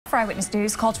For Eyewitness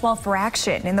News, call 12 for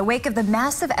action. In the wake of the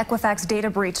massive Equifax data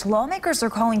breach, lawmakers are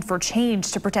calling for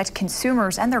change to protect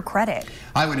consumers and their credit.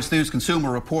 Eyewitness News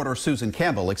consumer reporter Susan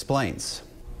Campbell explains.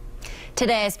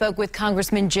 Today, I spoke with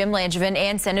Congressman Jim Langevin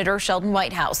and Senator Sheldon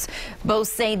Whitehouse. Both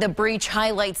say the breach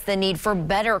highlights the need for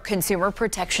better consumer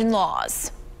protection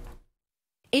laws.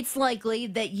 It's likely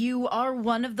that you are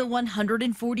one of the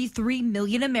 143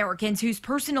 million Americans whose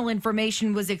personal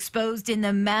information was exposed in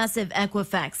the massive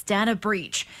Equifax data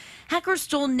breach. Hackers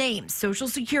stole names, social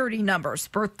security numbers,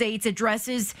 birth dates,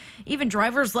 addresses, even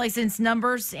driver's license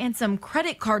numbers, and some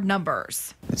credit card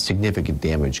numbers. Significant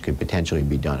damage could potentially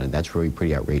be done, and that's really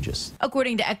pretty outrageous.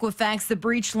 According to Equifax, the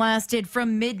breach lasted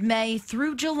from mid-May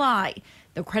through July.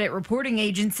 The credit reporting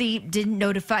agency didn't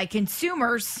notify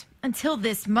consumers until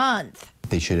this month.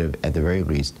 They should have, at the very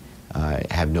least,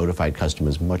 have notified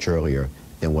customers much earlier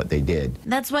than what they did.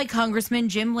 That's why Congressman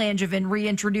Jim Langevin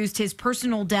reintroduced his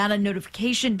personal data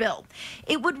notification bill.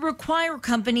 It would require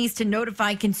companies to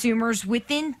notify consumers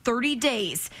within 30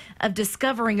 days of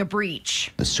discovering a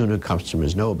breach. The sooner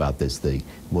customers know about this, the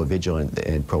more vigilant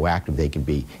and proactive they can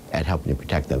be at helping to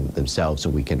protect themselves, so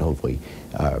we can hopefully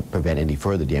prevent any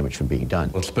further damage from being done.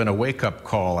 Well, it's been a wake-up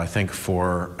call, I think,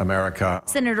 for America.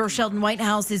 Senator Sheldon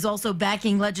Whitehouse is also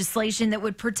backing legislation that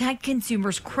would protect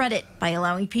consumers' credit by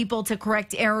allowing people to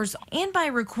correct errors and by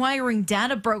requiring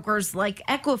data brokers like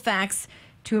Equifax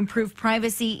to improve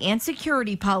privacy and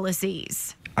security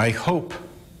policies. I hope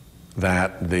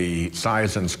that the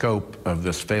size and scope of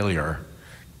this failure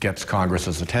gets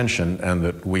Congress's attention and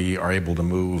that we are able to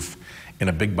move in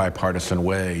a big bipartisan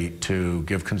way to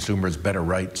give consumers better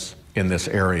rights in this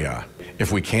area.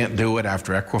 If we can't do it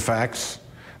after Equifax,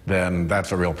 then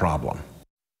that's a real problem.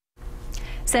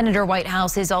 Senator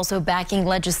Whitehouse is also backing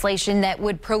legislation that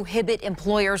would prohibit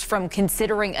employers from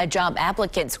considering a job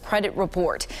applicant's credit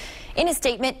report. In a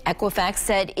statement, Equifax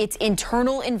said its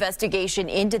internal investigation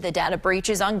into the data breach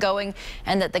is ongoing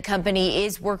and that the company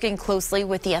is working closely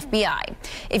with the FBI.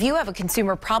 If you have a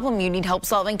consumer problem you need help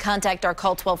solving, contact our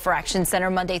Call 12 for Action Center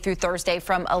Monday through Thursday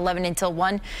from 11 until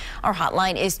 1. Our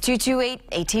hotline is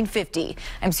 228-1850.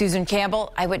 I'm Susan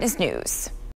Campbell, Eyewitness News.